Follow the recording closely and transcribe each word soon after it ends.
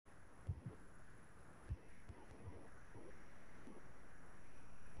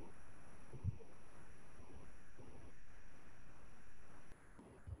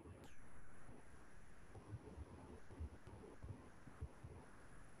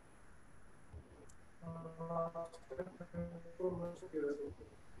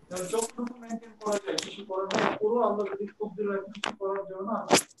যতটুকু মেনটেন করা যায় কিছু করার পুরো আমরা যদি খুব দিলে কিছু করার জন্য না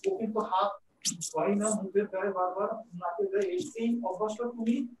ও কিন্তু হাত হয় না মুখের গায়ে বারবার নাকে দেয় এই অভ্যাসটা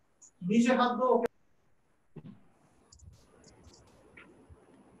তুমি নিজে হাত দাও ওকে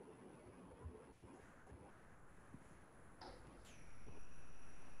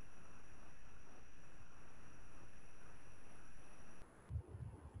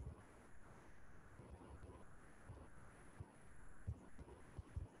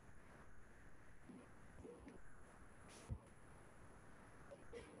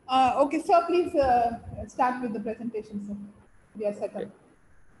Okay, sir, please start with the presentation, sir. We are set up. Okay.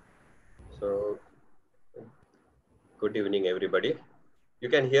 So, good evening, everybody. You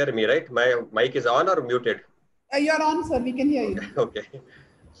can hear me, right? My mic is on or muted? You're on, sir. We can hear you. Okay.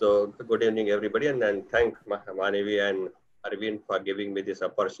 So, good evening, everybody, and thank Manavi and Arvind for giving me this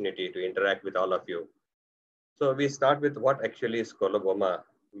opportunity to interact with all of you. So, we start with what actually is coloboma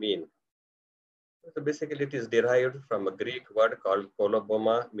mean. So, basically, it is derived from a Greek word called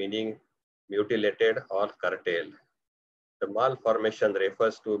coloboma, meaning mutilated or curtailed. The malformation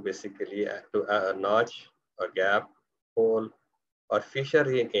refers to basically to a notch, a gap, hole, or fissure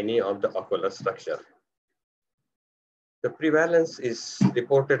in any of the ocular structure. The prevalence is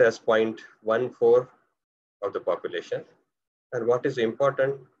reported as 0.14 of the population. And what is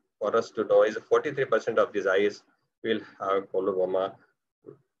important for us to know is 43% of these eyes will have coloboma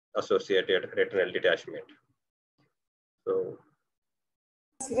associated retinal detachment. So,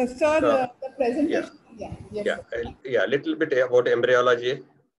 sir, the presentation. Yeah, a little bit about embryology.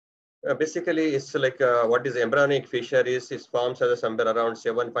 Basically, it's like what is embryonic fissure is, it forms as somewhere around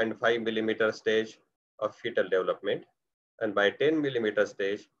 7.5 millimeter stage of fetal development. And by 10 millimeter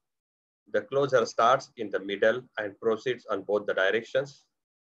stage, the closure starts in the middle and proceeds on both the directions.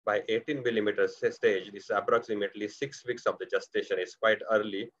 By 18 millimeter stage, it's approximately 6 weeks of the gestation. It's quite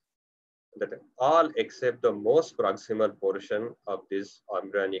early. That all except the most proximal portion of this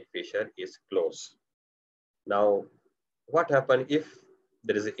embryonic fissure is closed. Now, what happens if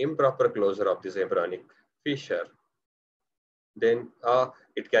there is an improper closure of this embryonic fissure? Then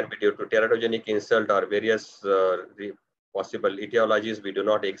it can be due to teratogenic insult or various possible etiologies. We do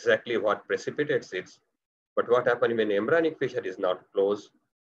not exactly what precipitates it. But what happens when embryonic fissure is not closed?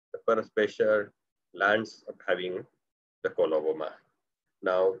 The first patient lands up having the coloboma.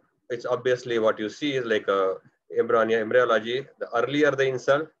 Now, it's obviously what you see is like embryology. The earlier the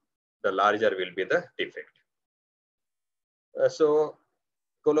insult, the larger will be the defect. So,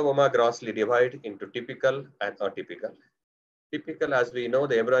 coloboma grossly divide into typical and atypical. Typical, as we know,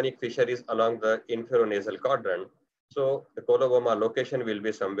 the embryonic fissure is along the inferonasal quadrant. So the coloboma location will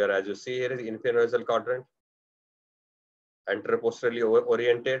be somewhere, as you see here, is inferonasal quadrant, anteroposteriorly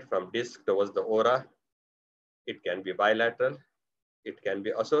oriented from disc towards the ora. It can be bilateral. It can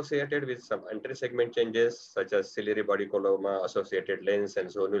be associated with some antersegment changes, such as ciliary body coloboma, associated lens, and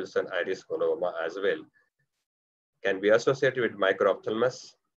Zone-Wilson iris coloboma as well. Can be associated with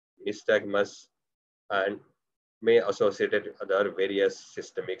microphthalmus, nystagmus, and may associated with other various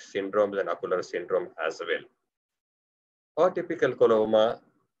systemic syndromes and ocular syndrome as well. Atypical coloboma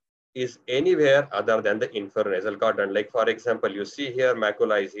is anywhere other than the inferonasal quadrant. Like for example, you see here,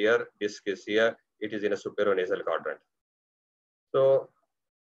 macula is here, disc is here, it is in a superonasal quadrant. So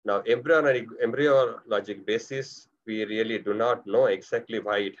now embryologic basis, we really do not know exactly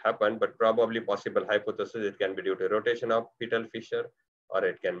why it happened, but probably possible hypothesis, it can be due to rotation of fetal fissure, or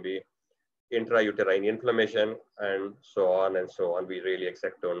it can be intrauterine inflammation, and so on and so on. We really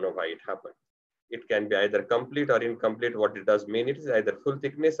exactly don't know why it happened. It can be either complete or incomplete. What it does mean, it is either full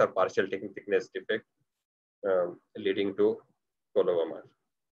thickness or partial thickness defect leading to coloboma.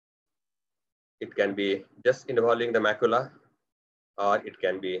 It can be just involving the macula, or it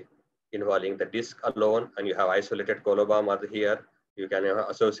can be involving the disc alone, and you have isolated coloboma here. You can have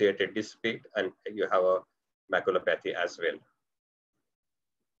associated disc peak, and you have a maculopathy as well.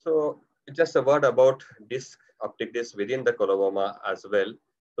 So just a word about disc, optic disc within the coloboma as well.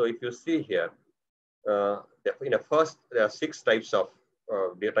 So if you see here, in the first, there are 6 types of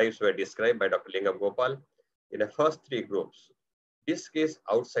the types were described by Dr. Lingam Gopal. In the first 3 groups, disc is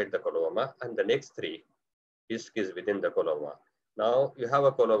outside the coloboma, and the next 3, disc is within the coloboma. Now you have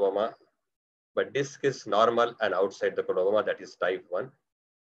a coloboma, but disc is normal and outside the coloboma, that is type 1.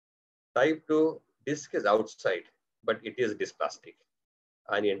 Type 2, disc is outside, but it is dysplastic.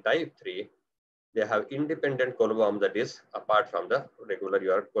 And in type 3, they have independent coloboma of the disc apart from the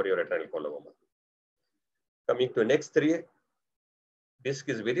regular chorioretinal coloboma. Coming to next 3, disc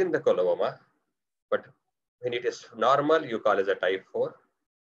is within the coloboma, but when it is normal, you call as a type 4.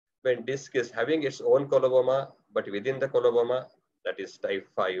 when disc is having its own coloboma, but within the coloboma, that is type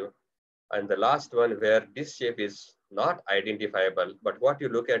 5. And the last one where disc shape is not identifiable, but what you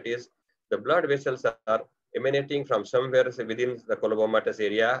look at is the blood vessels are emanating from somewhere within the colobomatous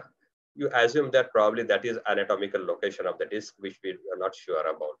area. You assume that probably that is anatomical location of the disc, which we are not sure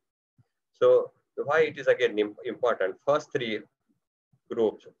about. So why it is again important, first three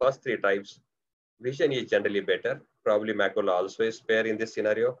groups, first three types, vision is generally better. Probably macula also is fair in this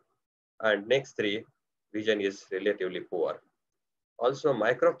scenario. And next three, vision is relatively poor. Also,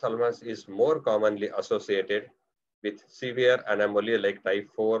 microphthalmos is more commonly associated with severe anomaly like type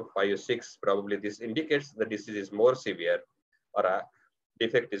 4, 5, 6. Probably this indicates the disease is more severe or a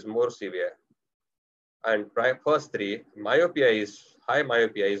defect is more severe. And first three, high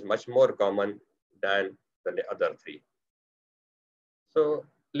myopia is much more common than the other three. So,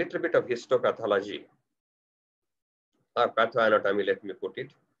 little bit of histopathology or pathoanatomy, let me put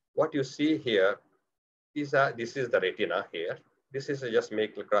it. What you see here is this is the retina here. This is just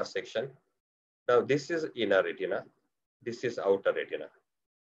make a cross section. Now this is inner retina. This is outer retina.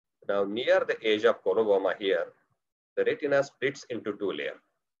 Now near the edge of coloboma here, the retina splits into two layers.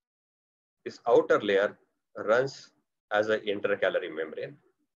 This outer layer runs as an intercalary membrane.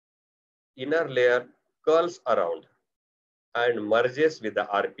 Inner layer curls around and merges with the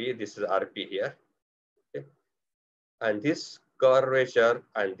RP. This is RP here. Okay. And this curvature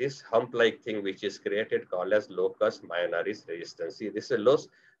and this hump-like thing which is created called as locus myonaris resistance. See, this is a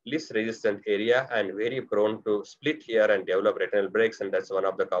least resistant area and very prone to split here and develop retinal breaks, and that's one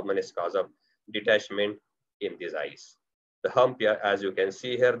of the commonest cause of detachment in these eyes. The hump here, as you can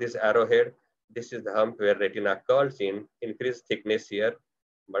see here, this arrowhead, this is the hump where retina curls in, increased thickness here,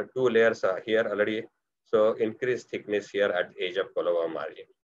 but two layers are here already, so increased thickness here at the edge of coloboma margin.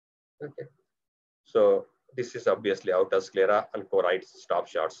 Okay, so this is obviously outer sclera and choroid stop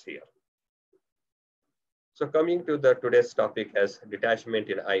shots here. So coming to the today's topic as detachment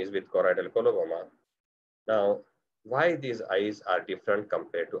in eyes with choroidal coloboma. Now, why these eyes are different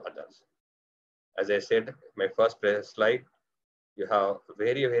compared to others? As I said, my first slide, you have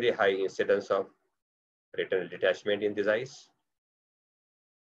very, very high incidence of retinal detachment in these eyes.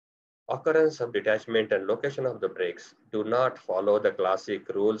 Occurrence of detachment and location of the breaks do not follow the classic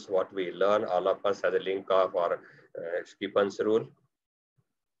rules, what we learn, all of us as a Linkoff or Skippen's rule.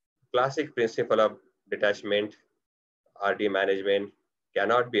 Classic principle of detachment, RD management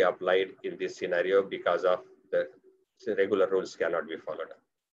cannot be applied in this scenario because of the regular rules cannot be followed.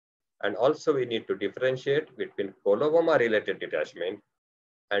 And also we need to differentiate between coloboma related detachment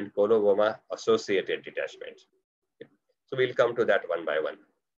and coloboma associated detachment. So we'll come to that one by one.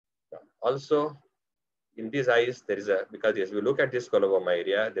 Also, in these eyes, there is because as we look at this coloboma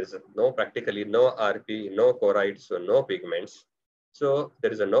area, there is practically no RP, no choroid, so no pigments. So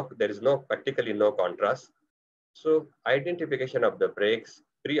there is practically no contrast. So identification of the breaks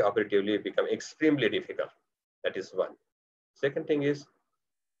preoperatively become extremely difficult. That is one. Second thing is,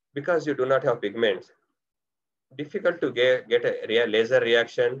 because you do not have pigments, difficult to get a laser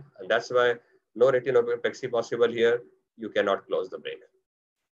reaction, and that's why no retinopexy possible here. You cannot close the break.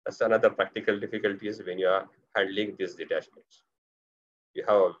 That's another practical difficulties when you are handling these detachments. You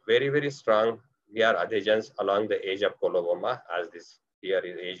have very, very strong VR adhesions along the edge of coloboma, as this here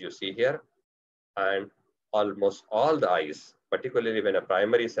is edge you see here, and almost all the eyes, particularly when a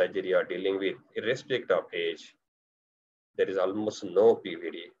primary surgery you are dealing with, irrespective of age, there is almost no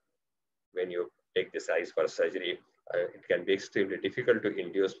PVD when you take this eyes for surgery. It can be extremely difficult to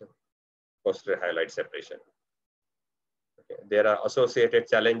induce posterior highlight separation. Okay. There are associated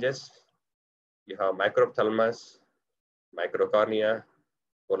challenges. You have microphthalmos, microcornea.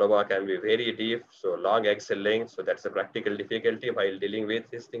 Coloboma can be very deep, so long axil length. So that's a practical difficulty while dealing with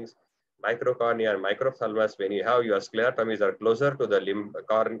these things. Microcornea and microphthalmos, when you have your sclerotomies are closer to the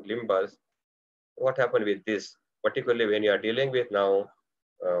limbus, what happened with this? Particularly when you are dealing with now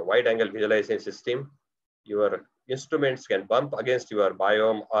wide angle visualization system, your instruments can bump against your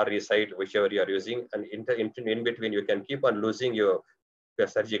biome or recite, whichever you are using, and in between you can keep on losing your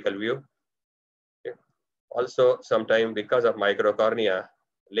surgical view. Okay. Also, sometimes because of microcornea,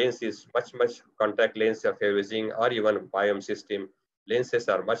 lens is much contact lens if you're using, or even biome system, lenses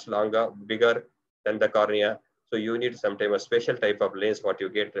are much longer, bigger than the cornea. So you need sometimes a special type of lens, what you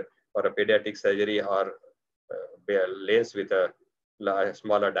get for a pediatric surgery, or lens with a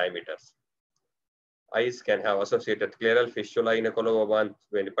smaller diameters. Eyes can have associated scleral fistula in a coloboma.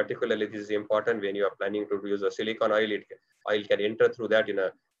 When particularly this is important when you are planning to use a silicone oil, oil can enter through that in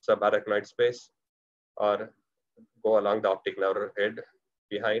a subarachnoid space or go along the optic nerve head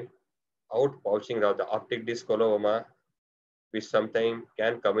behind. Out pouching of the optic disc coloboma which sometimes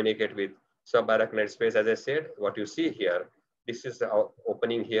can communicate with subarachnoid space. As I said, what you see here, this is the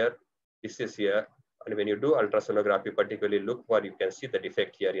opening here, this is here. And when you do ultrasonography, particularly look for, you can see the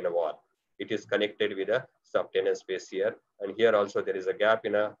defect here in a wall. It is connected with a subtenon space here. And here also there is a gap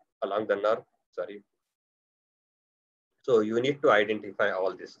in along the nerve, sorry. So you need to identify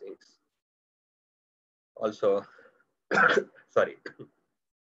all these things. Also, sorry.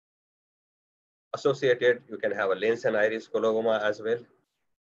 Associated, you can have a lens and iris coloboma as well,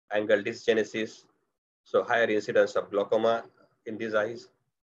 angle dysgenesis, so higher incidence of glaucoma in these eyes,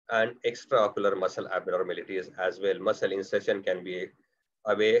 and extraocular muscle abnormalities as well. Muscle insertion can be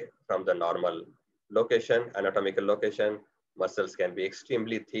away from the normal location, anatomical location. Muscles can be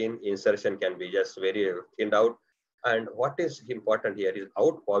extremely thin, insertion can be just very thinned out. And what is important here is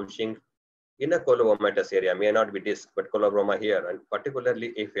outpouching in a colobomatous area, may not be disc, but coloboma here. And particularly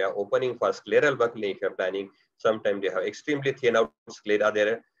if you are opening for scleral buckling, if you're planning, sometimes they have extremely thin out sclera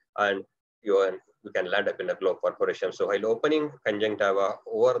there, and you can land up in a globe perforation. So while opening conjunctiva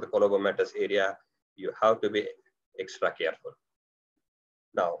over the colobomatous area, you have to be extra careful.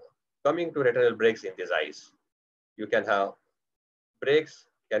 Now, coming to retinal breaks in these eyes, you can have breaks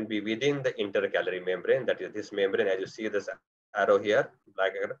can be within the intercalary membrane. That is this membrane, as you see this arrow here,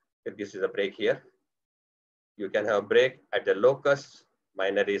 black arrow. This is a break here. You can have break at the locus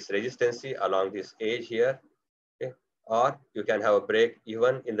minoris resistancy along this edge here. Okay. Or you can have a break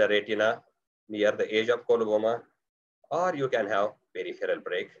even in the retina near the edge of coloboma, or you can have peripheral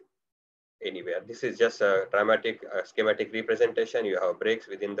break anywhere. This is just a dramatic schematic representation. You have breaks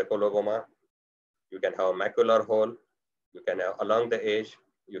within the coloboma. You can have macular hole. You can have along the edge.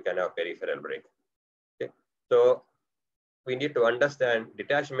 You can have peripheral break. Okay. So we need to understand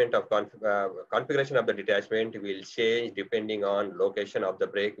detachment of configuration of the detachment will change depending on location of the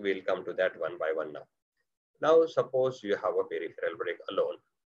break. We'll come to that one by one now. Now, suppose you have a peripheral break alone.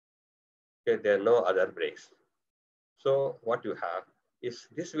 Okay, there are no other breaks. So what you have is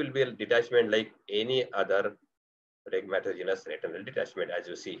this will be a detachment like any other rhegmatogenous retinal detachment, as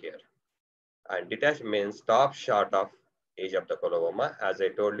you see here. And detachment means stop short of edge of the coloboma. As I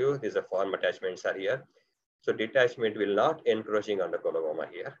told you, these are form attachments are here. So detachment will not encroaching on the coloboma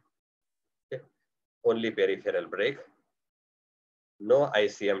here. Okay. Only peripheral break. No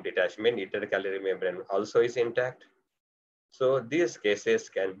ICM detachment, intercalary membrane also is intact. So these cases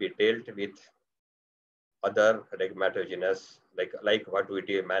can be dealt with other rhegmatogenous, like what we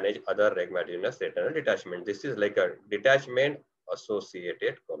do manage other rhegmatogenous retinal detachment. This is like a detachment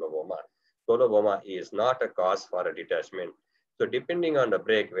associated coloboma. Coloboma is not a cause for a detachment. So depending on the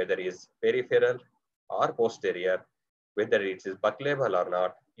break, whether it is peripheral or posterior, whether it is buccable or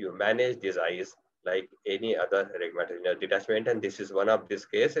not, you manage these eyes like any other rhegmatogenous detachment. And this is one of these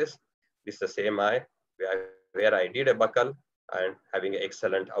cases. This is the same eye where I did a buccal and having an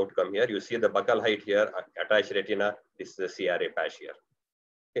excellent outcome here. You see the buccal height here, attached retina. This is the CRA patch here.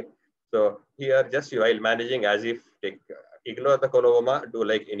 Okay. So here, just while managing as if ignore the coloboma, do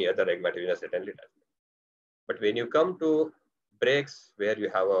like any other rhegmatogenous retinal detachment. But when you come to breaks where you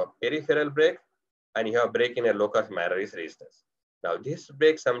have a peripheral break and you have a break in a locus minoris resistance. Now this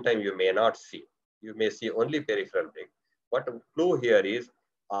break sometimes you may not see. You may see only peripheral break. What clue here is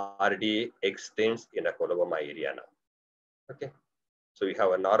RD extends in a coloboma area now. Okay. So we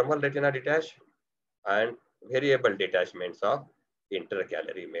have a normal retina detached and variable detachments of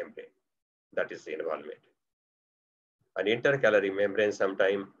intercalary membrane. That is the involvement. An intercalary membrane,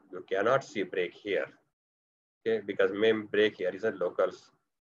 sometimes you cannot see break here. Okay, because break here is a locus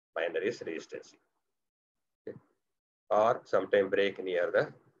minoris resistance. Okay. Or sometimes break near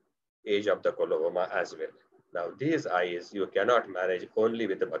the edge of the coloboma as well. Now these eyes you cannot manage only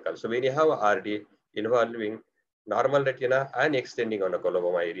with the buccal. So when you have RD involving normal retina and extending on a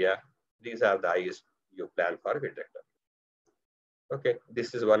coloboma area, these are the eyes you plan for vitrectomy. Okay,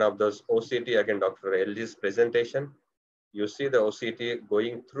 this is one of those OCT, again, Dr. LG's presentation. You see the OCT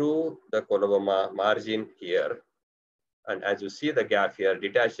going through the coloboma margin here. And as you see the gap here,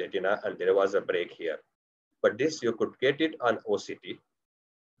 detached retina, and there was a break here. But this, you could get it on OCT.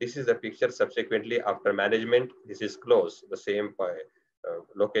 This is the picture subsequently after management. This is close, the same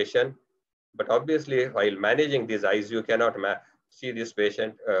location. But obviously, while managing these eyes, you cannot see this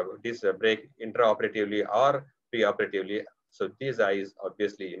patient, this break intraoperatively or preoperatively. So these eyes,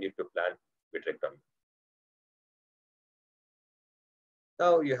 obviously, you need to plan vitrectomy.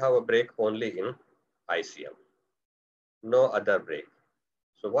 Now you have a break only in ICM. No other break.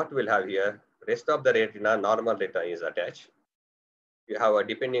 So what we'll have here, rest of the retina, normal retina is attached. You have a,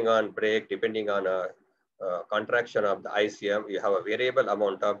 depending on break, depending on a contraction of the ICM, you have a variable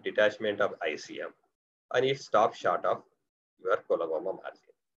amount of detachment of ICM. And it stops short of your coloboma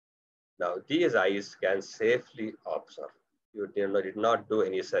margin. Now, these eyes can safely observe. You did not do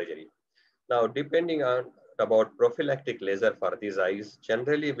any surgery. Now, depending on about prophylactic laser for these eyes,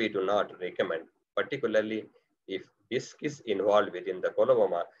 generally we do not recommend, particularly if disc is involved within the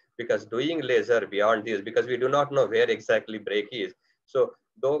coloboma, because doing laser beyond this, because we do not know where exactly break is. So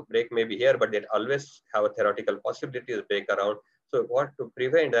though break may be here, but they always have a theoretical possibility of break around. So what to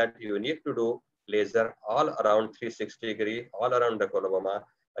prevent that, you need to do laser all around 360-degree, all around the coloboma.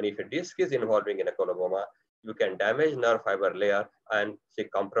 And if a disc is involving in a coloboma, you can damage nerve fiber layer and say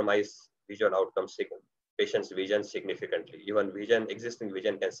compromise visual outcomes, patient's vision significantly. Even vision, existing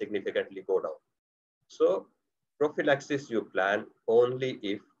vision can significantly go down. So prophylaxis you plan only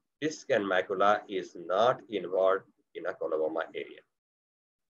if disc and macula is not involved in a coloboma area.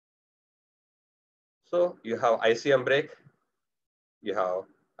 So you have ICM break. You have,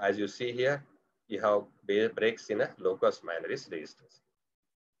 as you see here, you have breaks in a locus minoris registers.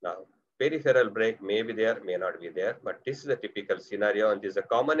 Now, peripheral break may be there, may not be there, but this is a typical scenario, and this is the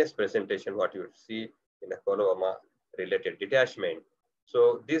commonest presentation what you see in a coloboma related detachment.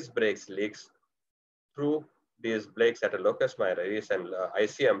 So these breaks leaks through these breaks at a locus minoris and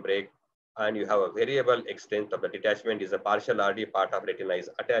ICM break, and you have a variable extent of the detachment is a partial RD, part of retina is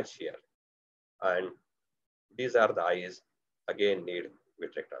attached here. And these are the eyes, again need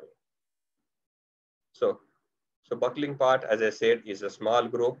vitrectomy. So buckling part, as I said, is a small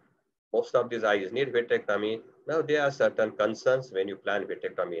group. Most of these eyes need vitrectomy. Now there are certain concerns when you plan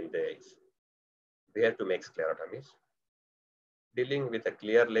vitrectomy in the eyes. Where to make sclerotomies? Dealing with a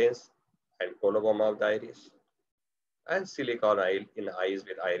clear lens and coloboma of the iris, and silicone oil in eyes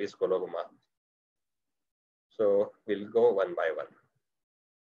with iris coloboma. So we'll go one by one.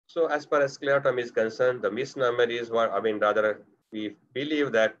 So as far as sclerotomy is concerned, the misnomer is what, rather we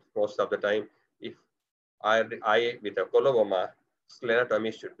believe that most of the time, if eye with a coloboma,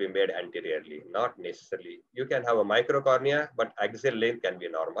 sclerotomy should be made anteriorly, not necessarily. You can have a microcornea, but axial length can be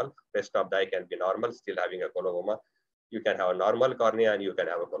normal. Rest of the eye can be normal, still having a coloboma. You can have a normal cornea and you can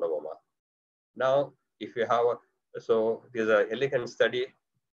have a coloboma. Now, if you have so there's an elegant study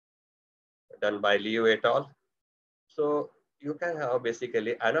done by Liu et al. So you can have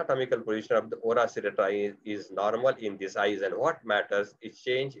basically anatomical position of the ora cerebrale is normal in these eyes, and what matters is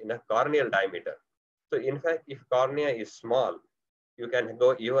change in a corneal diameter. So in fact, if cornea is small, you can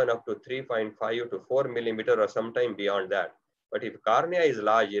go even up to 3.5 to 4 millimeter or sometime beyond that. But if cornea is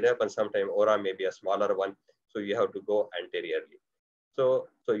large enough and sometimes ora may be a smaller one, so you have to go anteriorly. So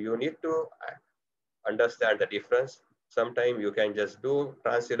you need to understand the difference. Sometimes you can just do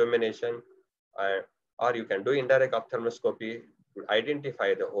transillumination or you can do indirect ophthalmoscopy to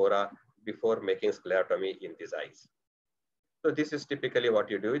identify the ora before making sclerotomy in these eyes. So this is typically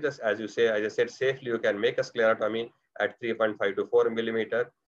what you do. Just as you say, as I said, safely you can make a sclerotomy at 3.5 to 4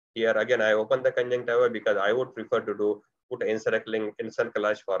 millimeter. Here again, I open the conjunctiva because I would prefer to put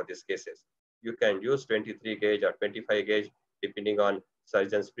encirclage for these cases. You can use 23 gauge or 25 gauge depending on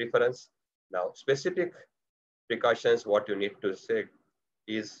surgeon's preference. Now, specific precautions, what you need to say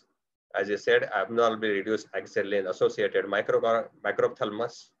is, as I said, abnormally reduced axial length associated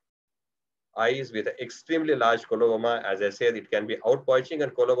microphthalmus, eyes with extremely large coloboma. As I said, it can be outpouching,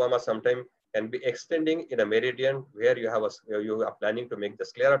 and coloboma sometimes can be extending in a meridian where you are planning to make the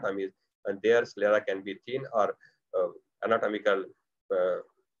sclerotomy, and there sclera can be thin or anatomical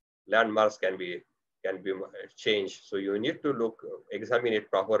landmarks can be changed. So you need to examine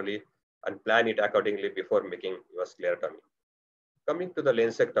it properly and plan it accordingly before making your sclerotomy. Coming to the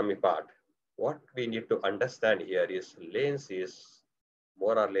lensectomy part, what we need to understand here is lens is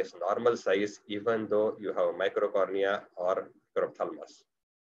more or less normal size, even though you have microcornea or microphthalmus.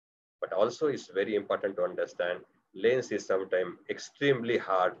 But also it's very important to understand lens is sometimes extremely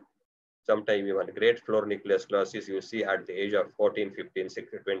hard. Sometimes even great floor nucleus sclerosis you see at the age of 14, 15,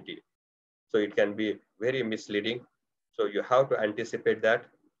 16, 20. So it can be very misleading. So you have to anticipate that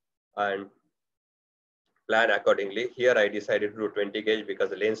and plan accordingly. Here I decided to do 20 gauge because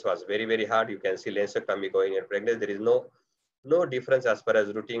the lens was very, very hard. You can see lensectomy going in pregnancy. There is no difference as far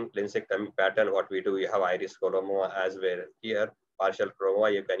as routine lensectomy pattern. What we do, we have iris coloboma as well here, partial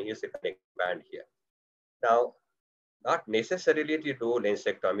chroma. You can use a connecting band here. Now, not necessarily to do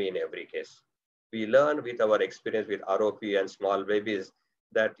lensectomy in every case. We learn with our experience with ROP and small babies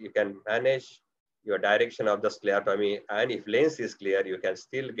that you can manage your direction of the sclerotomy, and if lens is clear, you can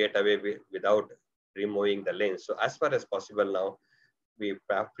still get away without removing the lens. So as far as possible now, we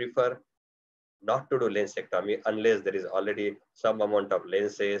prefer not to do lensectomy unless there is already some amount of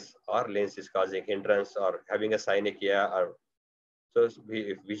lenses or lens is causing hindrance or having a synechia or So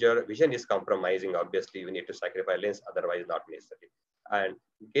if vision is compromising, obviously we need to sacrifice lens, otherwise not necessary. And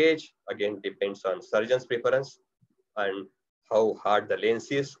gauge again depends on surgeon's preference and how hard the lens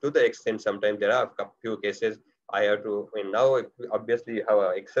is. To the extent sometimes there are a few cases I have to, I mean, now obviously you have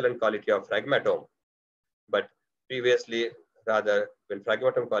an excellent quality of fragmatome, but previously rather when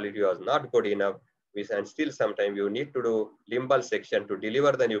fragmatome quality was not good enough, and still sometimes you need to do limbal section to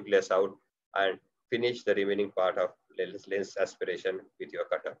deliver the nucleus out and finish the remaining part of lens aspiration with your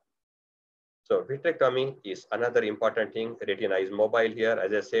cutter. So vitrectomy is another important thing. Retina is mobile here.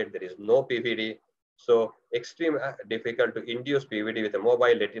 As I said, there is no PVD. So extreme difficult to induce PVD with a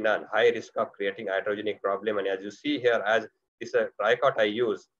mobile retina and high risk of creating iatrogenic problem. And as you see here, as this tricot I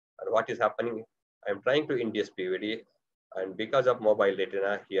use, and what is happening, I'm trying to induce PVD, and because of mobile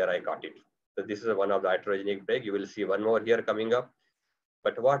retina, here I got it. So this is one of the iatrogenic break. You will see one more here coming up.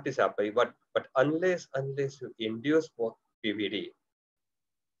 But what is happening? But unless you induce PVD,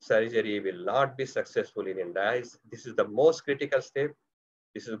 surgery will not be successful in eyes. This is the most critical step.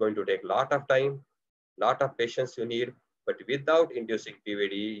 This is going to take a lot of time, lot of patience you need, but without inducing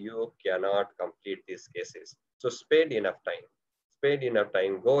PVD, you cannot complete these cases. So spend enough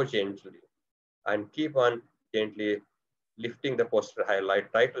time, go gently, and keep on gently lifting the posterior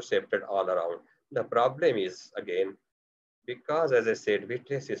highlight, try to separate all around. The problem is, again, because as I said,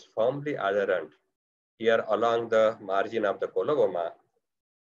 vitreous is firmly adherent here along the margin of the coloboma,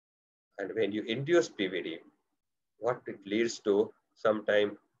 and when you induce PVD, what it leads to,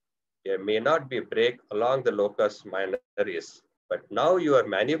 sometimes there may not be break along the locus minoris, but now your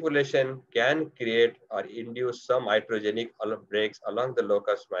manipulation can create or induce some iatrogenic breaks along the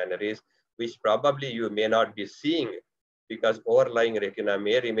locus minoris, which probably you may not be seeing because overlying retina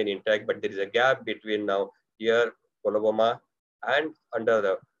may remain intact, but there is a gap between now here coloboma and under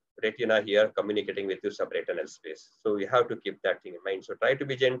the retina here communicating with your subretinal space. So you have to keep that thing in mind. So try to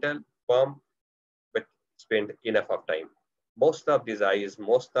be gentle, firm, but spend enough of time. Most of these eyes,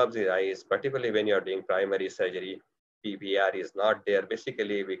 particularly when you're doing primary surgery, PVR is not there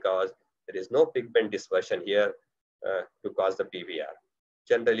basically because there is no pigment dispersion here to cause the PVR.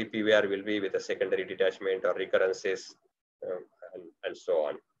 Generally, PVR will be with a secondary detachment or recurrences and so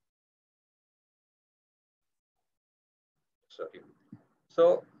on. Sorry.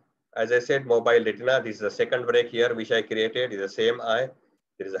 So, as I said, mobile retina, this is the second break here which I created, is the same eye.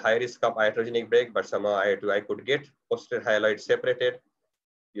 There is a high risk of iatrogenic break, but somehow I could get posterior highlight separated.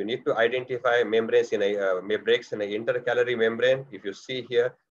 You need to identify membranes in a breaks in an intercalary membrane. If you see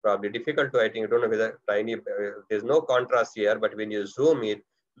here, probably difficult to, I think, I don't know whether tiny, there's no contrast here, but when you zoom it,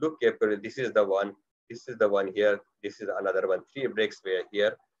 look carefully, this is the one here, this is another one, 3 breaks were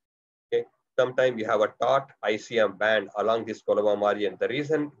here. Okay. Sometimes you have a taut ICM band along this coloboma margin. The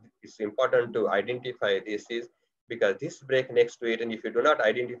reason it's important to identify this is because this break next to it, and if you do not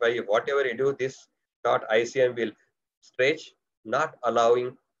identify it, whatever you do, this taut ICM will stretch, not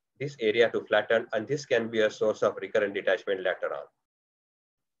allowing this area to flatten, and this can be a source of recurrent detachment later on.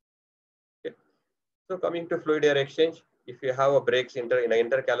 Okay. So coming to fluid air exchange, if you have a breaks in an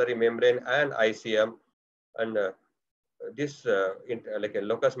intercalary membrane and ICM, and this like a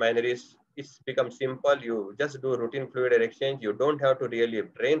locus minoris, it's become simple. You just do routine fluid air exchange. You don't have to really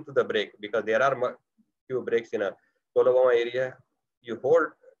drain to the break because there are few breaks in a coloboma area. You hold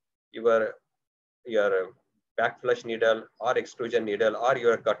your back flush needle or extrusion needle or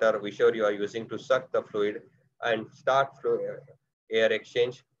your cutter, whichever you are using, to suck the fluid and start air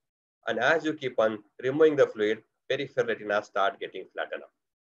exchange. And as you keep on removing the fluid, peripheral retina start getting flattened up.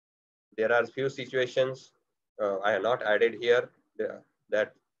 There are few situations I have not added here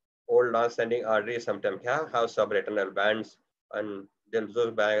that old long-standing arteries sometimes have subretinal bands, and then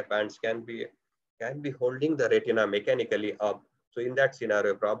those bands can be holding the retina mechanically up. So in that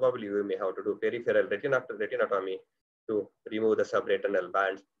scenario, probably we may have to do peripheral retinotomy to remove the subretinal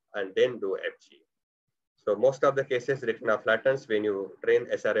bands and then do FG. So most of the cases, retina flattens when you drain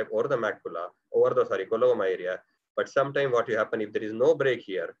SRF over the macula, over the coloboma area. But sometimes what will happen if there is no break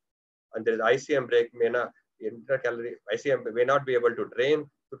here, and there is ICM break, intercalary ICM may not be able to drain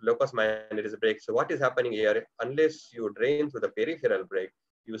to locus minoris break. So what is happening here? Unless you drain to the peripheral break,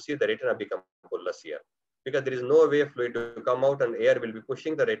 you see the retina become bullous here, because there is no way fluid to come out, and air will be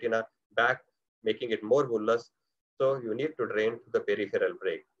pushing the retina back, making it more bullous. So you need to drain to the peripheral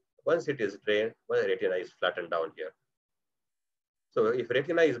break. Once it is drained, the retina is flattened down here. So if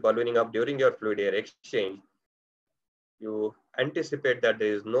retina is ballooning up during your fluid air exchange, you anticipate that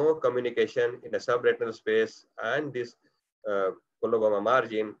there is no communication in a subretinal space and this coloboma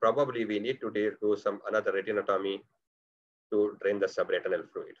margin. Probably we need to do some another retinotomy to drain the subretinal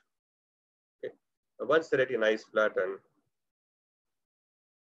fluid. Okay. Once the retina is flattened,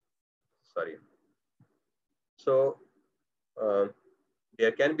 sorry. So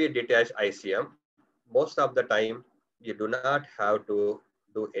there can be detached ICM. Most of the time, you do not have to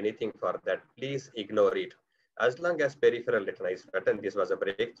do anything for that. Please ignore it. As long as peripheral retina is flattened, this was a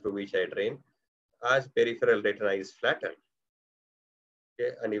break through which I drained. As peripheral retina is flattened,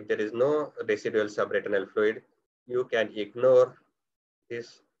 okay, and if there is no residual subretinal fluid, you can ignore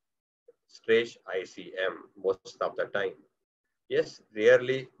this stretch ICM most of the time. Yes,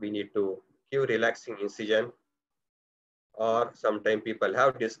 rarely we need to give relaxing incision, or sometimes people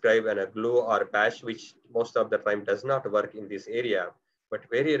have described a glue or patch, which most of the time does not work in this area. But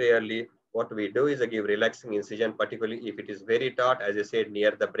very rarely, what we do is give relaxing incision, particularly if it is very taut, as I said,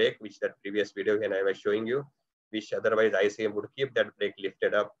 near the break, which that previous video when I was showing you, which otherwise ICM would keep that break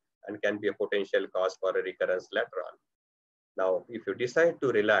lifted up and can be a potential cause for a recurrence later on. Now, if you decide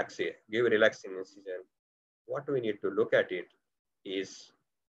to relax it, give relaxing incision, what we need to look at it is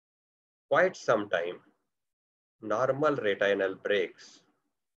quite some time normal retinal breaks,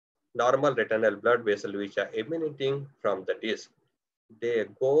 normal retinal blood vessels which are emanating from the disc. They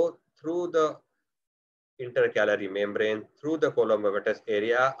go through the intercalary membrane, through the colomovetous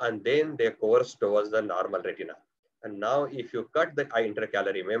area, and then they course towards the normal retina. And now if you cut the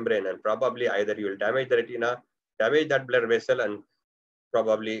intercalary membrane, and probably either you will damage the retina, damage that blood vessel, and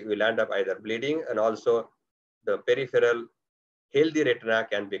probably will end up either bleeding, and also the peripheral healthy retina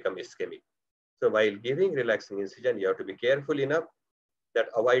can become ischemic. So while giving relaxing incision, you have to be careful enough that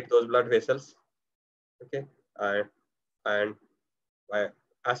avoid those blood vessels, okay? And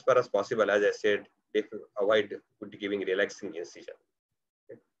as far as possible, as I said, if avoid giving relaxing incision.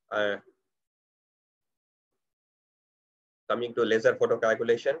 Okay? Coming to laser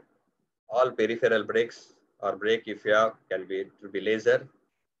photocoagulation, all peripheral breaks or break if you have can be to be laser.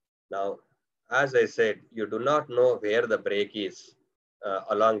 Now, as I said, you do not know where the break is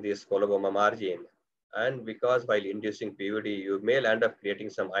along this coloboma margin. And because while inducing PVD, you may end up creating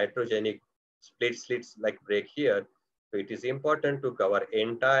some iatrogenic split slits like break here. So it is important to cover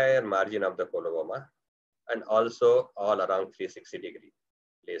entire margin of the coloboma and also all around 360-degree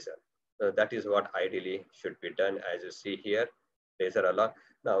laser. So that is what ideally should be done, as you see here, laser along.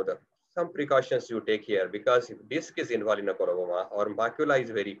 Now, some precautions you take here, because if disc is involved in a coloboma or macula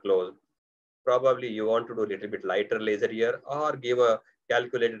is very close, probably you want to do a little bit lighter laser here, or give a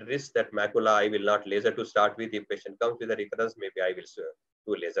calculated risk that macula I will not laser to start with. If patient comes with a recurrence, maybe I will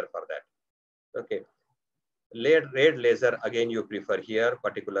do laser for that. Okay. Red laser, again, you prefer here,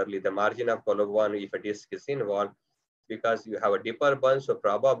 particularly the margin of coloboma if a disc is involved, because you have a deeper burn, so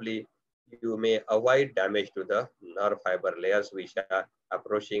probably you may avoid damage to the nerve fiber layers which are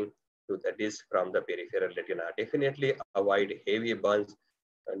approaching to the disc from the peripheral retina. Definitely avoid heavy burns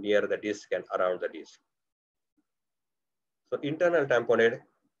near the disc and around the disc. So internal tamponade,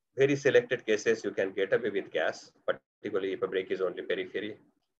 very selected cases you can get away with gas, particularly if a break is only periphery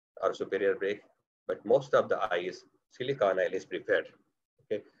or superior break, but most of the eyes, silicone oil is preferred.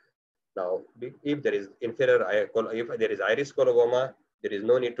 Okay. Now, if there is if there is iris coloboma, there is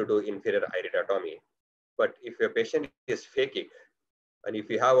no need to do inferior iridotomy. But if your patient is phakic, and if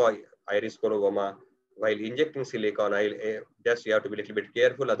you have a iris coloboma, while injecting silicone oil, just you have to be a little bit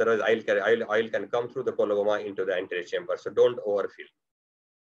careful. Otherwise, oil can come through the coloboma into the anterior chamber. So don't overfill.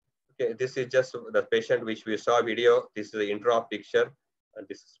 Okay, this is just the patient which we saw video. This is the intra picture, and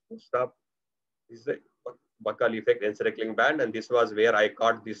this is post-op. This is the buccal effect encircling band, and this was where I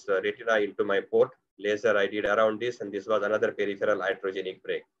caught this retina into my port. Laser I did around this, and this was another peripheral iatrogenic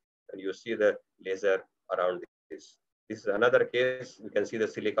break. And you see the laser around this. This is another case. You can see the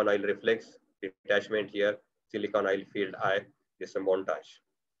silicone oil reflex, detachment here, silicone oil field eye. This is a montage.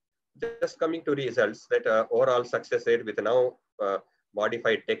 Just coming to results, that overall success rate with now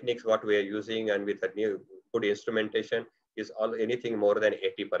modified techniques, what we are using, and with a new good instrumentation is all anything more than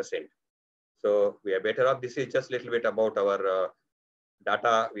 80%. So we are better off. This is just a little bit about our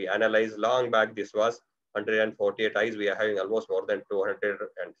data we analyzed long back. This was 148 eyes. We are having almost more than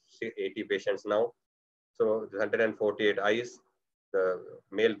 280 patients now. So 148 eyes, the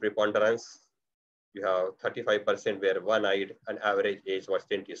male preponderance, you have 35% were one-eyed, and average age was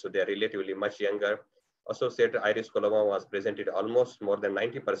 20. So they are relatively much younger. Associated iris coloboma was present in almost more than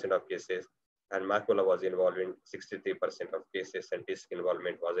 90% of cases, and macula was involved in 63% of cases, and disc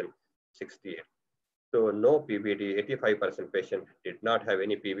involvement was in 68. So no PVD, 85% patient did not have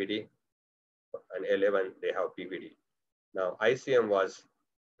any PVD, and 11 they have PVD. Now ICM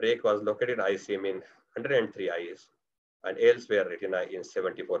break was located ICM in 103 eyes, and elsewhere retina in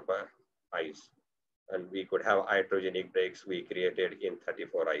 74 eyes. And we could have iatrogenic breaks we created in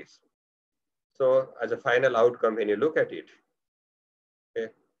 34 eyes. So as a final outcome, when you look at it,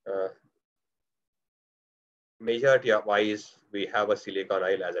 okay, majority of eyes, we have a silicone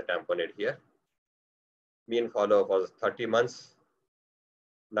oil as a tamponade here. Mean follow-up was 30 months.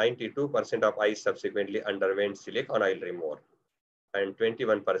 92% of eyes subsequently underwent silicone oil removal, and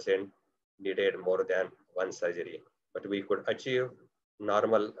 21% needed more than one surgery. But we could achieve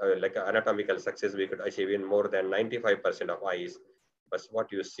normal, like anatomical success, we could achieve in more than 95% of eyes. But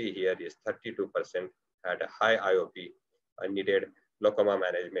what you see here is 32% had a high IOP and needed glaucoma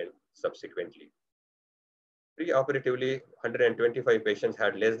management subsequently. Pre-operatively, 125 patients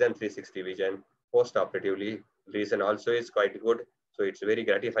had less than 360 vision. Post-operatively, reason also is quite good. So it's very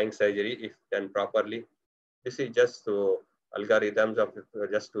gratifying surgery if done properly. This is just to algorithms of,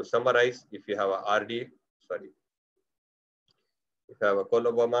 just to summarize, if you have a RD, sorry, if you have a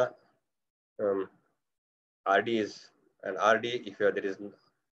coloboma, RD is an RD. If there is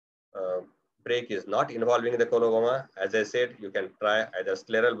break is not involving the coloboma, as I said, you can try either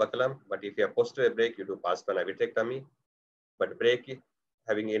scleral bucculum, but if you have posterior break, you do pars plana vitrectomy. But break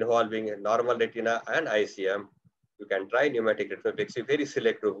having involving normal retina and ICM, you can try pneumatic retinopexy. Very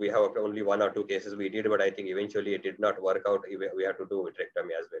select group. We have only 1 or 2 cases we did, but I think eventually it did not work out. We have to do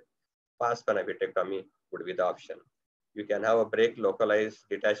vitrectomy as well. Pars plana vitrectomy would be the option. You can have a break localized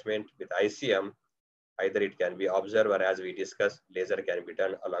detachment with ICM. Either it can be observed, or as we discussed, laser can be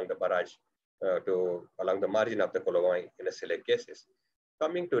done along the barrage along the margin of the coloboma in a select cases.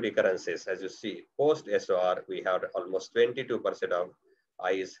 Coming to recurrences, as you see, post SOR, we have almost 22% of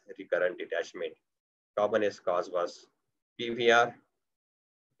eyes recurrent detachment. Commonest cause was PVR.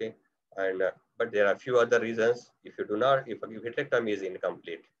 Okay, and but there are a few other reasons. If you do not, if vitrectomy is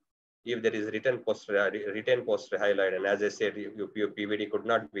incomplete, if there is retained post-hyaloid, and as I said, your PVD could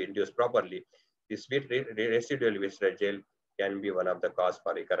not be induced properly, this residual visceral gel can be one of the cause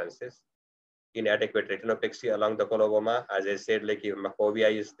for recurrences. Inadequate retinopexy along the coloboma, as I said, like if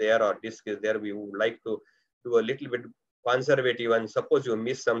fovea is there or disc is there, we would like to do a little bit conservative, and suppose you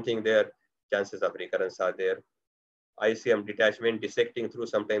miss something there, chances of recurrence are there. ICM detachment, dissecting through,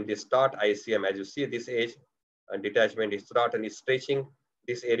 sometimes they start ICM, as you see this age, and detachment is start and is stretching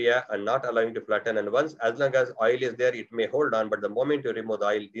this area and not allowing to flatten. And once, as long as oil is there, it may hold on, but the moment you remove the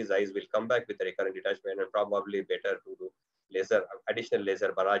oil, these eyes will come back with a recurrent detachment, and probably better to do laser, additional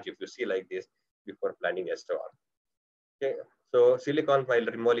laser barrage if you see like this before planning SOR. Okay, so silicone oil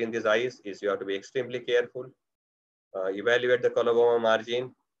removal in these eyes is you have to be extremely careful, evaluate the coloboma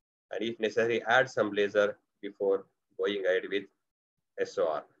margin, and if necessary, add some laser before going ahead with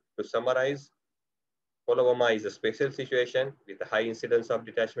SOR. To summarize, coloboma is a special situation with a high incidence of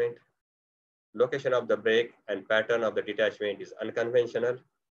detachment. Location of the break and pattern of the detachment is unconventional.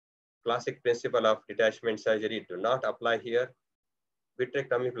 Classic principle of detachment surgery do not apply here.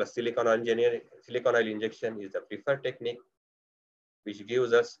 Vitrectomy plus silicone oil injection is the preferred technique, which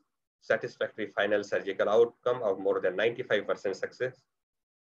gives us satisfactory final surgical outcome of more than 95% success.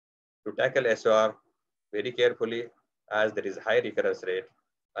 To tackle SOR very carefully, as there is high recurrence rate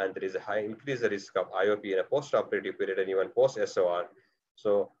and there is a high increased risk of IOP in a post-operative period and even post-SOR.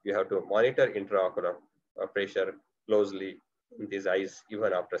 So you have to monitor intraocular pressure closely in these eyes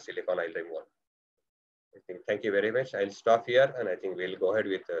even after silicone oil removal. I think, thank you very much. I'll stop here, and I think we'll go ahead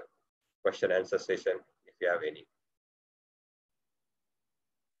with the question answer session if you have any.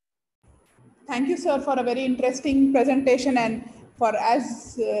 Thank you, sir, for a very interesting presentation, and for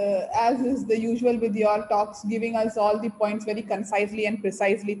as is the usual with your talks, giving us all the points very concisely and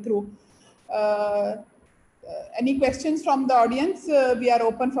precisely through. Any questions from the audience? We are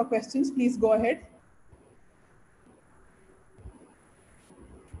open for questions. Please go ahead.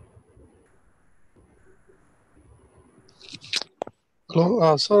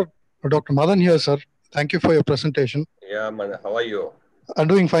 Hello, sir. Dr. Madan here, sir. Thank you for your presentation. Yeah, man, how are you? I'm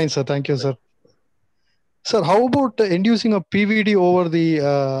doing fine, sir. Thank you, sir. Sir, how about inducing a PVD over the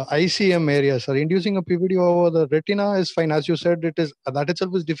ICM area, sir? Inducing a PVD over the retina is fine. As you said, it is that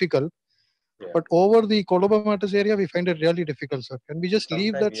itself is difficult. Yeah. But over the colobomatous area, we find it really difficult, sir. Can we just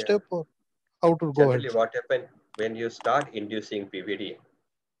leave that step, or how to go ahead? Generally, what happens when you start inducing PVD,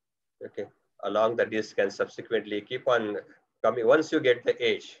 okay, along the disc and subsequently keep on coming. Once you get the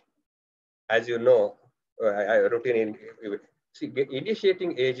age, as you know,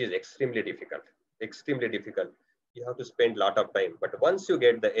 initiating age is extremely difficult. Extremely difficult. You have to spend a lot of time. But once you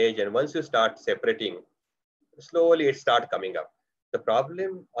get the age and once you start separating, slowly it starts coming up. The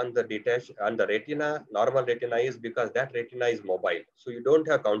problem on the retina, normal retina, is because that retina is mobile. So you don't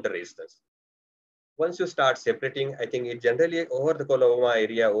have counter resistance. Once you start separating, I think it generally over the coloboma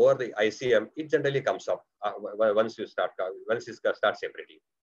area, over the ICM, it generally comes up once you start separating.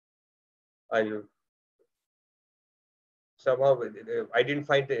 And somehow I didn't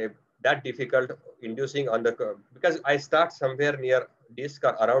find that difficult inducing on the, because I start somewhere near disc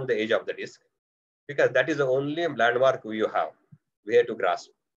or around the edge of the disc, because that is the only landmark you have where to grasp.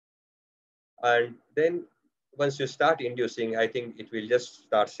 And then once you start inducing, I think it will just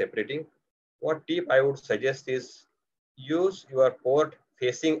start separating. What tip I would suggest is use your port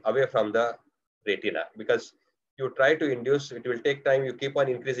facing away from the retina, because you try to induce, it will take time. You keep on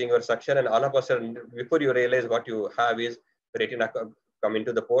increasing your suction, and all of a sudden, before you realize what you have is retina come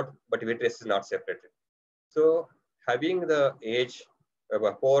into the port, but vitreous is not separated. So having the edge of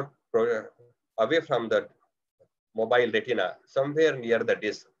a port away from the mobile retina, somewhere near the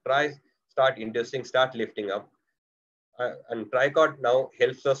disc, start inducing, start lifting up. And tricot now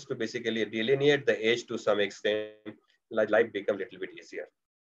helps us to basically delineate the edge to some extent. Life becomes a little bit easier.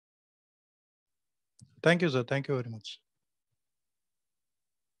 Thank you, sir. Thank you very much.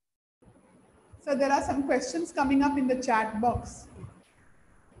 So there are some questions coming up in the chat box.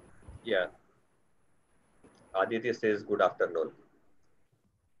 Yeah. Aditi says, good afternoon.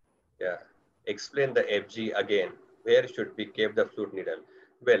 Yeah. Explain the FG again. Where should we keep the fluid needle?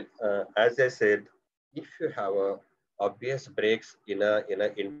 Well, as I said, if you have a obvious breaks in a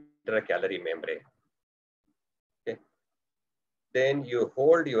intracalary membrane, okay, then you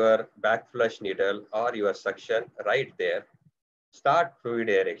hold your back flush needle or your suction right there. Start fluid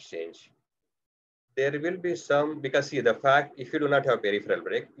air exchange. There will be some, because see the fact, if you do not have peripheral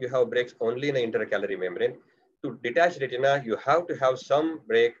break, you have breaks only in the intercalary membrane. To detach retina, you have to have some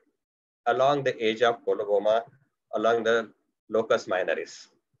break along the edge of coloboma, along the locus minoris.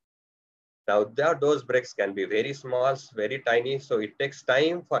 Now those breaks can be very small, very tiny, so it takes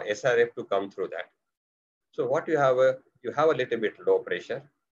time for SRF to come through that. So what you have a little bit low pressure,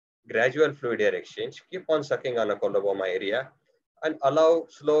 gradual fluid air exchange, keep on sucking on a coloboma area and allow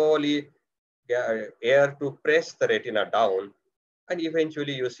slowly air to press the retina down, and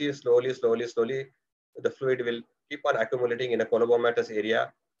eventually you see slowly the fluid will keep on accumulating in a colobomatous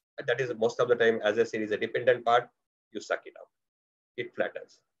area. And that is most of the time, as I said, is a dependent part. You suck it out, it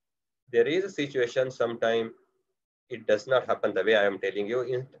flattens. There is a situation sometime it does not happen the way I am telling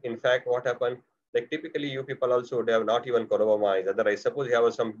you. In fact, what happened, like typically you people also would have not even coloboma eyes. Otherwise, suppose you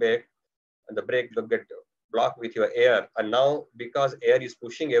have some break and the break will get blocked with your air, and now because air is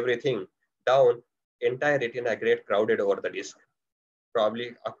pushing everything down, entire retina get crowded over the disc.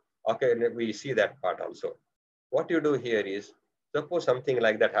 Probably, okay, we see that part also. What you do here is, suppose something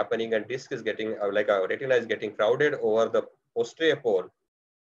like that happening and disc is getting, like our retina is getting crowded over the posterior pole,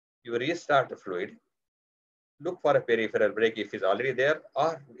 you restart the fluid, look for a peripheral break if it's already there,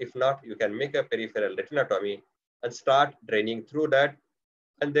 or if not, you can make a peripheral retinotomy and start draining through that,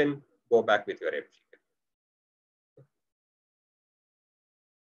 and then go back with your FG.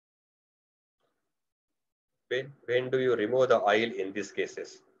 When do you remove the oil in these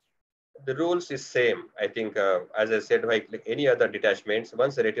cases? The rules is same. I think, as I said, like any other detachments,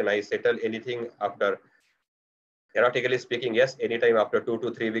 once the retina is settled, anything after, theoretically speaking, yes, anytime after 2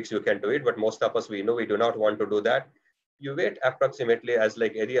 to 3 weeks, you can do it. But most of us, we know we do not want to do that. You wait approximately as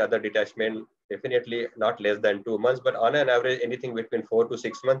like any other detachment, definitely not less than 2 months, but on an average, anything between 4 to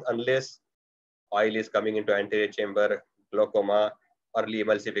 6 months, unless oil is coming into anterior chamber, glaucoma, early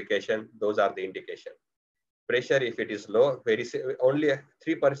emulsification, those are the indication. Pressure, if it is low, only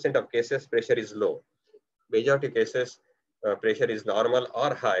 3% of cases pressure is low. Majority cases pressure is normal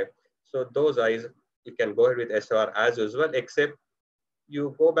or high. So those eyes, you can go ahead with SOR as usual, except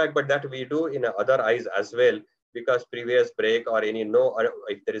you go back, but that we do in other eyes as well, because previous break or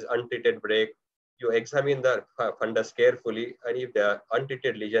if there is untreated break, you examine the fundus carefully, and if the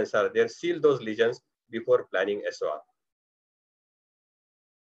untreated lesions are there, seal those lesions before planning SOR.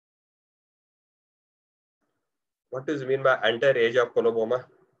 What does it mean by anterior edge of coloboma?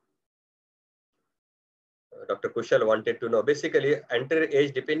 Dr. Kushal wanted to know. Basically, anterior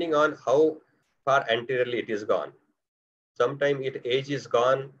edge, depending on how far anteriorly it is gone. Sometimes edge is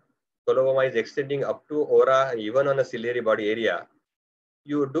gone, coloboma is extending up to ora, even on a ciliary body area.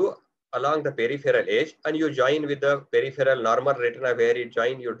 You do along the peripheral edge, and you join with the peripheral normal retina where you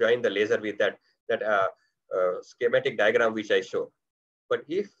join the laser with that schematic diagram which I show. But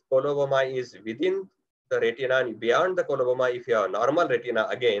if coloboma is within the retina and beyond the coloboma, if you have normal retina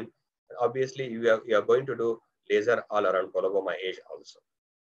again, obviously you are going to do laser all around coloboma edge also.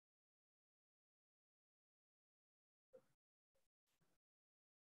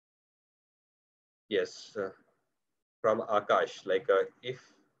 Yes, from Akash, like if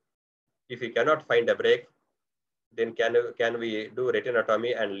you cannot find a break, then can we do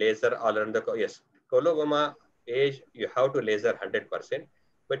retinotomy and laser all around the, yes, coloboma edge, you have to laser 100%,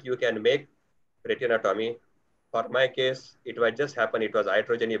 but you can make retinotomy For my case, it was just happen. It was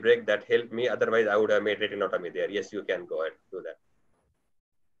iatrogenic break that helped me. Otherwise, I would have made retinotomy there. Yes, you can go ahead, do that.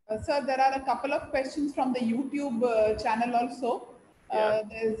 Sir, there are a couple of questions from the YouTube channel also.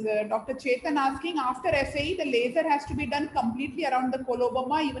 There's Dr. Chetan asking, after SAE, the laser has to be done completely around the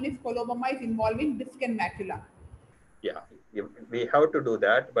coloboma, even if coloboma is involving disc and macula. Yeah, we have to do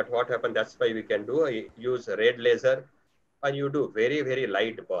that. But what happened, that's why we can do, use red laser and you do very, very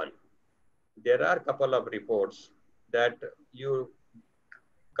light burn. There are a couple of reports that you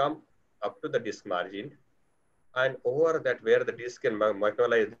come up to the disc margin and over that where the disc and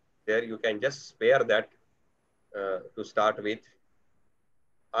macula is there, you can just spare that to start with.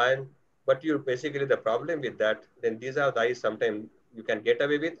 And but you basically, the problem with that, then these are the eyes sometimes you can get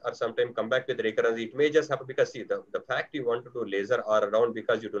away with or sometimes come back with recurrence. It may just happen because see the fact you want to do laser all around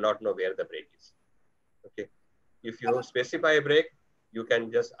because you do not know where the break is. Okay. If you specify a break, you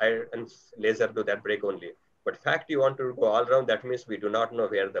can just laser to that break only. But fact you want to go all around, that means we do not know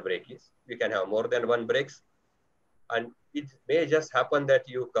where the break is. We can have more than one breaks. And it may just happen that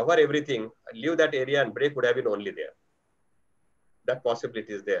you cover everything, leave that area and break would have been only there. That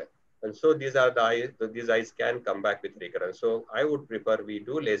possibility is there. And so these are the eyes, these eyes can come back with recurrence. So I would prefer we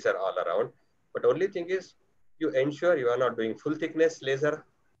do laser all around. But only thing is you ensure you are not doing full thickness laser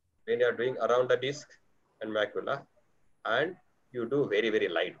when you are doing around the disc and macula, and you do very, very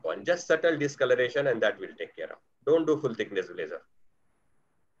light burn. Just subtle discoloration and that will take care of. Don't do full thickness laser.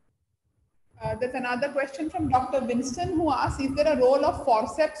 There's another question from Dr. Winston who asks, is there a role of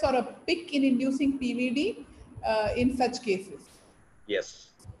forceps or a pick in inducing PVD in such cases? Yes.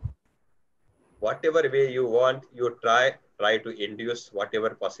 Whatever way you want, you try to induce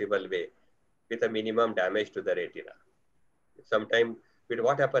whatever possible way with a minimum damage to the retina. Sometimes with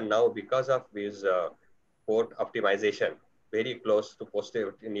what happened now because of this port optimization, very close to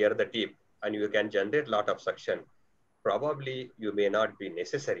posterior near the tip, and you can generate a lot of suction. Probably you may not be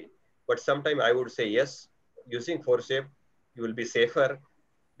necessary, but sometimes I would say yes, using forceps, you will be safer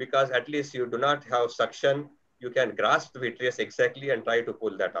because at least you do not have suction. You can grasp the vitreous exactly and try to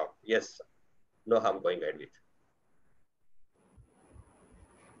pull that out. Yes, no harm going ahead with.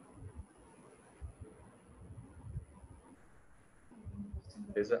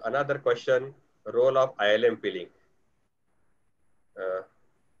 There's another question, role of ILM peeling.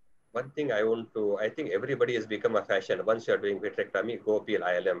 One thing I think everybody has become a fashion. Once you're doing vitrectomy, go peel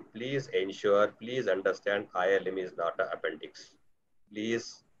ILM. Please ensure, please understand ILM is not an appendix.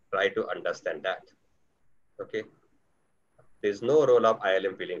 Please try to understand that. Okay. There's no role of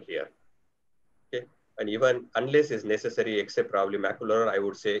ILM peeling here. Okay. And even unless it's necessary, except probably macular, I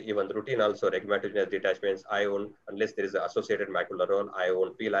would say even routine also, regmatogenous detachments, I won't, unless there is an associated macular role, I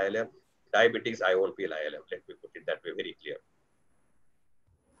won't peel ILM. Diabetics, I won't peel ILM. Let me put it that way, very clear.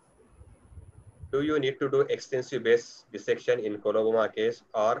 Do you need to do extensive base dissection in coloboma case,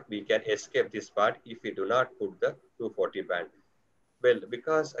 or we can escape this part if we do not put the 240 band? Well,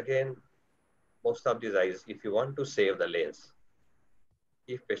 because again, most of these eyes, if you want to save the lens,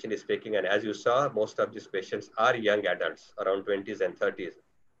 if patient is taking, and as you saw, most of these patients are young adults, around 20s and 30s.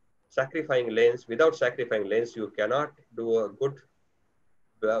 Sacrificing lens, without sacrificing lens, you cannot do a good,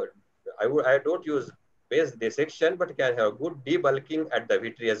 I don't use base dissection, but can have good debulking at the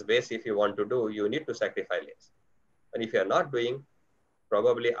vitreous base. If you want to do, you need to sacrifice lens. And if you are not doing,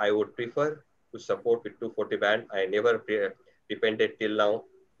 probably I would prefer to support with 240 band. I never depended till now.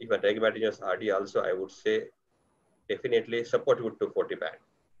 Even regmatogenous RD also, I would say definitely support with 240 band.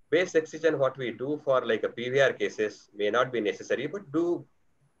 Base excision, what we do for like a PVR cases may not be necessary, but do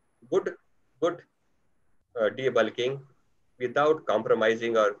good debulking without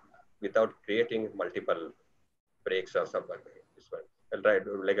compromising or without creating multiple breaks or something. This one, right?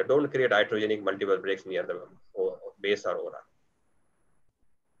 Like don't create iatrogenic multiple breaks near the base or aura.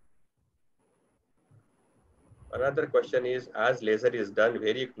 Another question is, as laser is done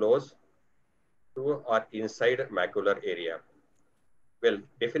very close to or inside macular area, well,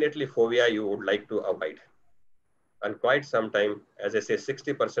 definitely fovea you would like to avoid. And quite some time, as I say,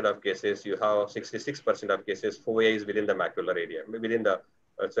 60% of cases, you have 66% of cases, fovea is within the macular area, within the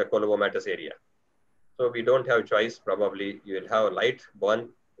colobomatous area. So we don't have choice. Probably you will have light burn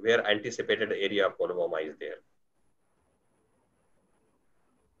where anticipated area of coloboma is there.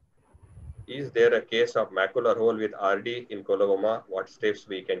 Is there a case of macular hole with RD in coloboma? What steps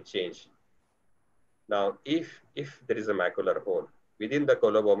we can change? Now, if there is a macular hole within the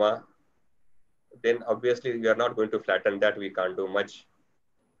coloboma, then obviously we are not going to flatten that. We can't do much.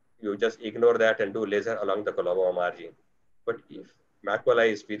 You just ignore that and do laser along the coloboma margin. But if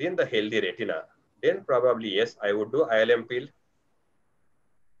macula is within the healthy retina, then probably yes, I would do ILM peel.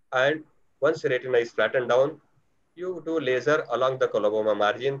 And once the retina is flattened down, You do laser along the coloboma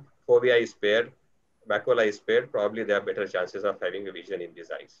margin, fovea is spared, macula is spared, probably there are better chances of having a vision in these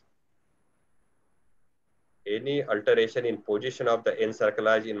eyes. Any alteration in position of the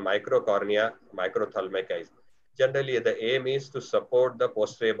encerclage in microcornea, microphthalmic eyes. Generally, the aim is to support the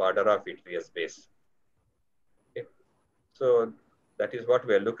posterior border of vitreous base. Okay. So that is what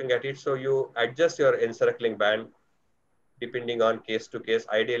we are looking at it. So you adjust your encircling band depending on case to case.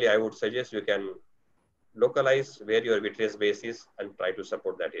 Ideally, I would suggest you can localize where your vitreous base is and try to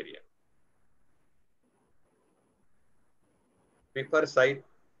support that area. Prefer site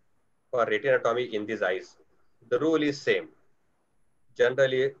for retinotomy in these eyes. The rule is same.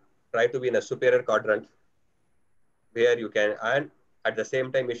 Generally, try to be in a superior quadrant where you can, and at the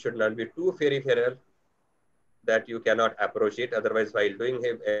same time, it should not be too peripheral that you cannot approach it. Otherwise, while doing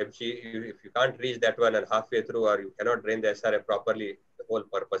FG, if you can't reach that one and halfway through, or you cannot drain the SRF properly, the whole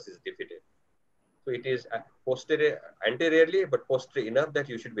purpose is defeated. So it is posterior, anteriorly, but posterior enough that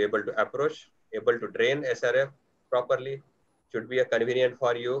you should be able to approach, able to drain SRF properly, should be convenient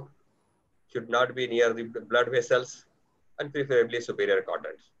for you, should not be near the blood vessels, and preferably superior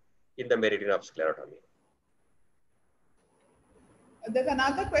quadrants in the meridian of sclerotomy. There's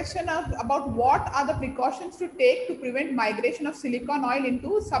another question about what are the precautions to take to prevent migration of silicone oil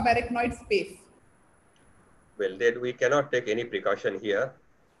into subarachnoid space? Well, then we cannot take any precaution here.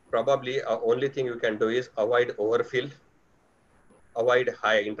 Probably only thing you can do is avoid overfill, avoid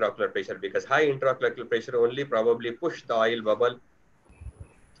high intraocular pressure, because high intraocular pressure only probably push the oil bubble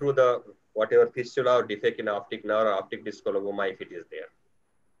through the whatever fistula or defect in optic nerve or optic disc coloboma if it is there.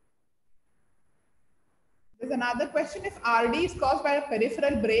 There's another question: if RD is caused by a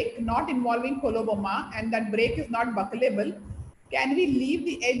peripheral break not involving coloboma and that break is not buckleable, can we leave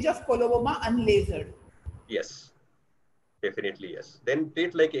the edge of coloboma unlasered? Yes, definitely yes. Then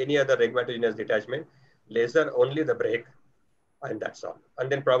treat like any other rheumatogenic detachment, laser only the break, and that's all.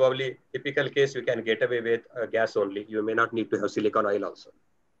 And then probably typical case you can get away with gas only. You may not need to have silicone oil also.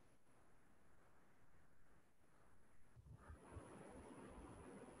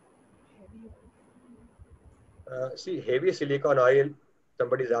 See, heavy silicone oil,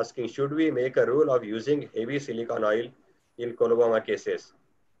 somebody is asking, should we make a rule of using heavy silicone oil in coloboma cases?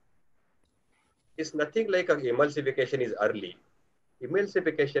 It's nothing like emulsification is early.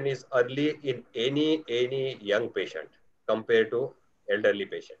 Emulsification is early in any young patient compared to elderly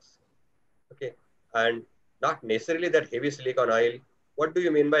patients. Okay, and not necessarily that heavy silicone oil. What do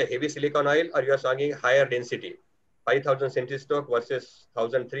you mean by heavy silicone oil? Or you are talking higher density, 5,000 centistoke versus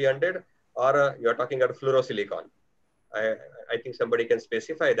 1,300, or you are talking about fluorosilicon? I think somebody can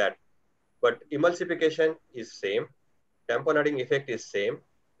specify that. But emulsification is same. Tamponading effect is same.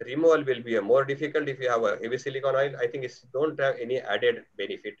 Removal will be more difficult if you have a heavy silicone oil. I think it's don't have any added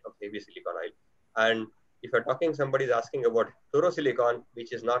benefit of heavy silicone oil. And if you're talking, somebody is asking about fluorosilicon,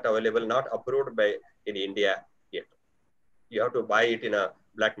 which is not available, not approved by in India yet. You have to buy it in a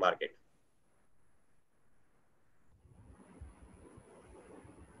black market.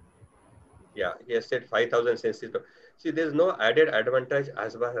 Yeah, he has said 5,000 centistoke. See, there's no added advantage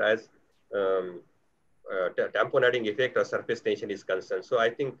as far as tamponading effect or surface tension is concerned. So I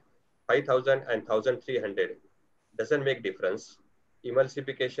think 5,000 and 1,300 doesn't make difference.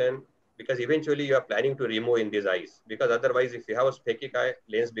 Emulsification, because eventually you are planning to remove in these eyes, because otherwise if you have a phakic eye,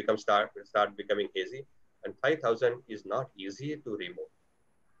 lens becomes start becoming hazy, and 5,000 is not easy to remove.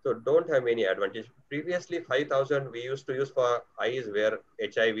 So don't have any advantage. Previously 5,000 we used to use for eyes where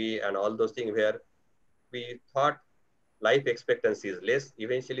HIV and all those things where we thought life expectancy is less.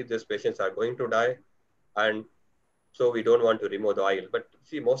 Eventually those patients are going to die, and so we don't want to remove the oil. But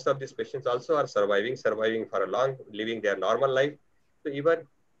see, most of these patients also are surviving for a long, living their normal life. So even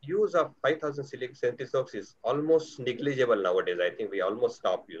use of 5,000 centistokes is almost negligible nowadays. I think we almost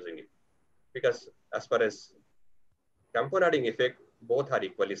stop using it, because as far as tamponading effect, both are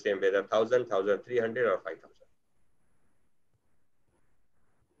equally same, whether 1,000, 1,300 or 5,000.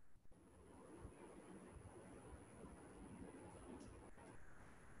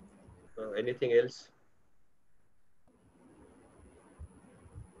 So anything else?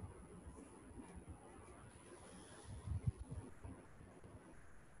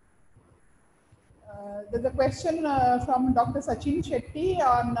 There's a question from Dr. Sachin Shetty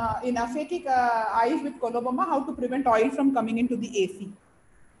on in aphakic eyes with coloboma, how to prevent oil from coming into the AC.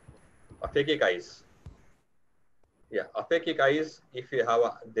 Aphakic eyes. Yeah, aphakic eyes, if you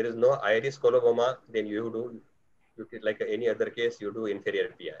have there is no iris coloboma, then you like any other case, you do inferior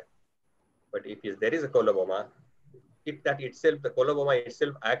PI. But if there is a coloboma, if that itself, the coloboma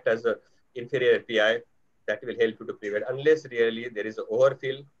itself act as a inferior PI, that will help you to prevent, unless really there is an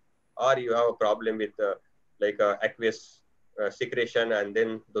overfill or you have a problem with like aqueous secretion, and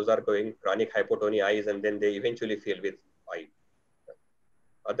then those are going chronic hypotony eyes, and then they eventually fill with eye.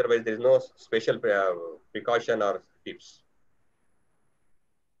 Otherwise, there is no special precaution or tips.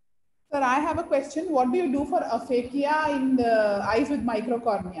 Sir, I have a question. What do you do for aphakia in the eyes with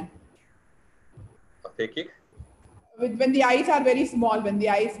microcornea? Aphakic? When the eyes are very small, when the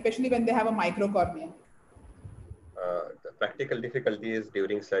eyes, especially when they have a microcornea. The practical difficulty is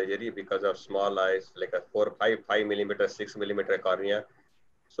during surgery because of small eyes, like a 5 millimeter, 6 millimeter cornea.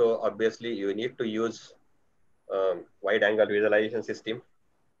 So obviously you need to use wide angle visualization system.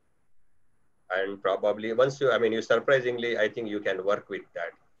 And probably once you, I mean, you surprisingly, I think you can work with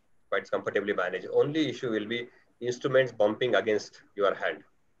that quite comfortably manage. Only issue will be instruments bumping against your hand.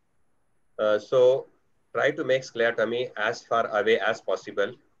 So try to make sclerotomy as far away as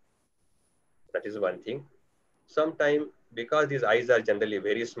possible. That is one thing. Sometimes, because these eyes are generally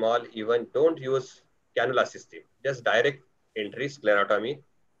very small, even don't use cannula system, just direct entry sclerotomy.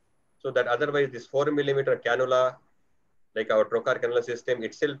 So that otherwise this 4 millimeter cannula, like our trocar cannula system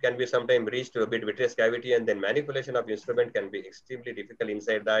itself, can be sometimes reached to a bit vitreous cavity, and then manipulation of instrument can be extremely difficult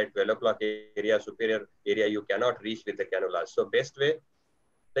inside that 12 o'clock area, superior area, you cannot reach with the cannula. So best way,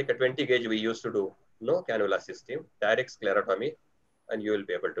 like a 20 gauge we used to do, no cannula system, direct sclerotomy, and you will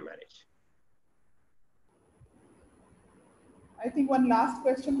be able to manage. I think one last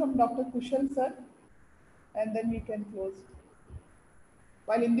question from Dr. Kushal, sir, and then we can close.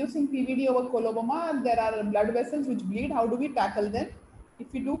 While inducing PVD over coloboma, there are blood vessels which bleed. How do we tackle them?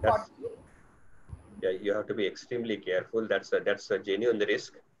 If we do cautery, Yeah, you have to be extremely careful. That's a genuine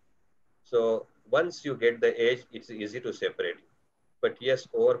risk. So once you get the age, it's easy to separate. But yes,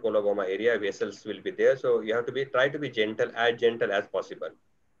 over coloboma area, vessels will be there. So you have to try to be gentle as possible.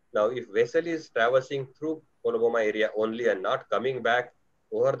 Now, if vessel is traversing through coloboma area only and not coming back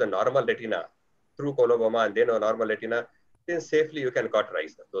over the normal retina through coloboma and then a normal retina, then safely you can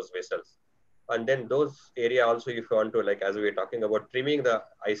cauterize those vessels. And then those area also, if you want to, like as we were talking about trimming the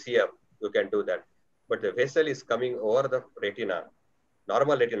ICM, you can do that. But the vessel is coming over the retina,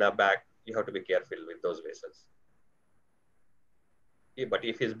 normal retina back, you have to be careful with those vessels. But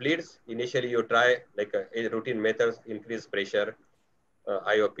if it bleeds, initially you try like a routine methods, increase pressure,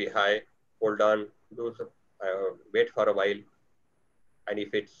 IOP high, hold on, wait for a while. And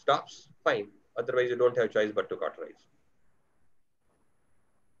if it stops, fine. Otherwise, you don't have choice but to cauterize.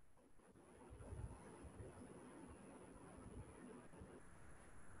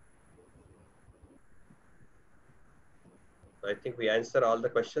 I think we answer all the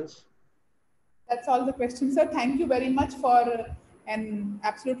questions. that's all the questions, sir. Thank you very much for an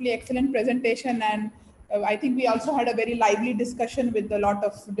absolutely excellent presentation. And I think we also had a very lively discussion with a lot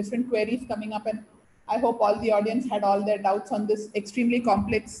of different queries coming up. And I hope all the audience had all their doubts on this extremely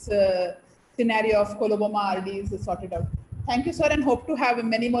complex scenario of coloboma RDs sorted out. Thank you, sir, and hope to have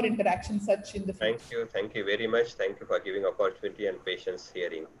many more interactions such in the future. Thank you very much. Thank you for giving opportunity and patience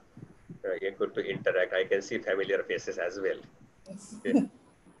hearing. Good to interact. I can see familiar faces as well. Yes, Okay.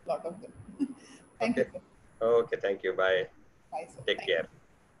 lot of them. Thank you, sir. Okay, thank you. Bye. Bye, sir. Take care.